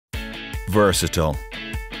Versatile,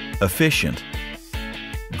 efficient,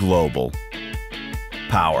 global,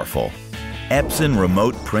 powerful. Epson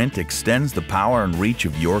Remote Print extends the power and reach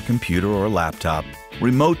of your computer or laptop.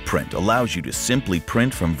 Remote Print allows you to simply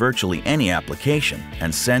print from virtually any application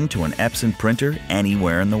and send to an Epson printer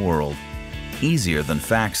anywhere in the world. Easier than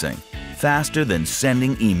faxing, faster than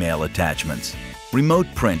sending email attachments. Remote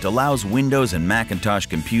Print allows Windows and Macintosh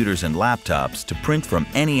computers and laptops to print from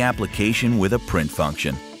any application with a print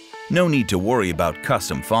function. No need to worry about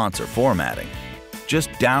custom fonts or formatting. Just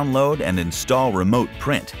download and install Remote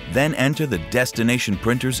Print, then enter the destination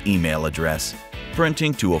printer's email address.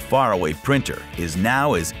 Printing to a faraway printer is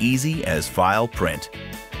now as easy as file print.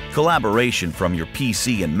 Collaboration from your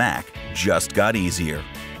PC and Mac just got easier.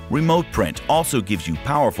 Remote Print also gives you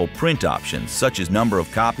powerful print options such as number of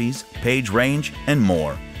copies, page range, and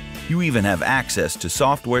more. You even have access to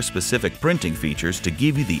software-specific printing features to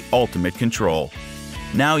give you the ultimate control.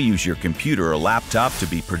 Now use your computer or laptop to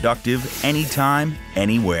be productive anytime,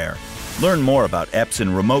 anywhere. Learn more about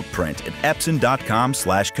Epson Remote Print at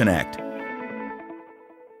epson.com/connect.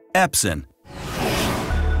 Epson.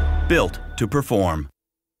 Built to perform.